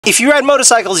If you ride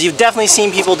motorcycles, you've definitely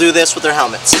seen people do this with their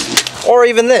helmets. Or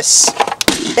even this.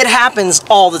 It happens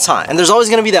all the time. And there's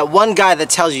always gonna be that one guy that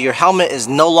tells you your helmet is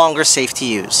no longer safe to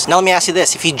use. Now let me ask you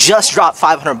this, if you just dropped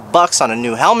 500 bucks on a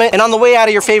new helmet, and on the way out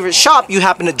of your favorite shop, you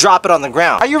happen to drop it on the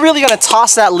ground, are you really gonna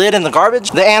toss that lid in the garbage?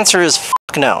 The answer is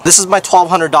no. This is my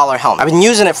 $1,200 helmet. I've been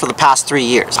using it for the past 3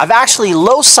 years. I've actually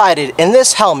low-sided in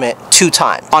this helmet 2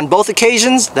 times. On both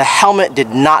occasions, the helmet did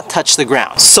not touch the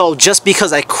ground. So just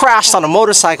because I crashed on a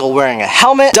motorcycle wearing a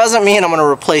helmet doesn't mean I'm gonna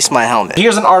replace my helmet.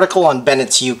 Here's an article on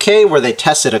Bennett's UK where they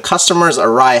tested a customer's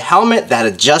Arai helmet that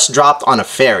had just dropped on a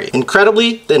ferry.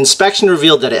 Incredibly, the inspection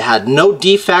revealed that it had no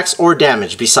defects or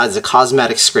damage besides the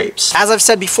cosmetic scrapes. As I've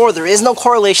said before, there is no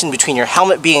correlation between your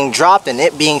helmet being dropped and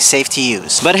it being safe to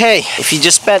use. But hey, if you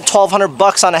just spent 1,200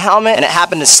 bucks on a helmet and it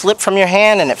happened to slip from your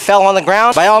hand and it fell on the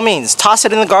ground, by all means, toss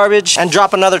it in the garbage and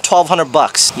drop another 1,200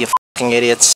 bucks, you fucking idiots.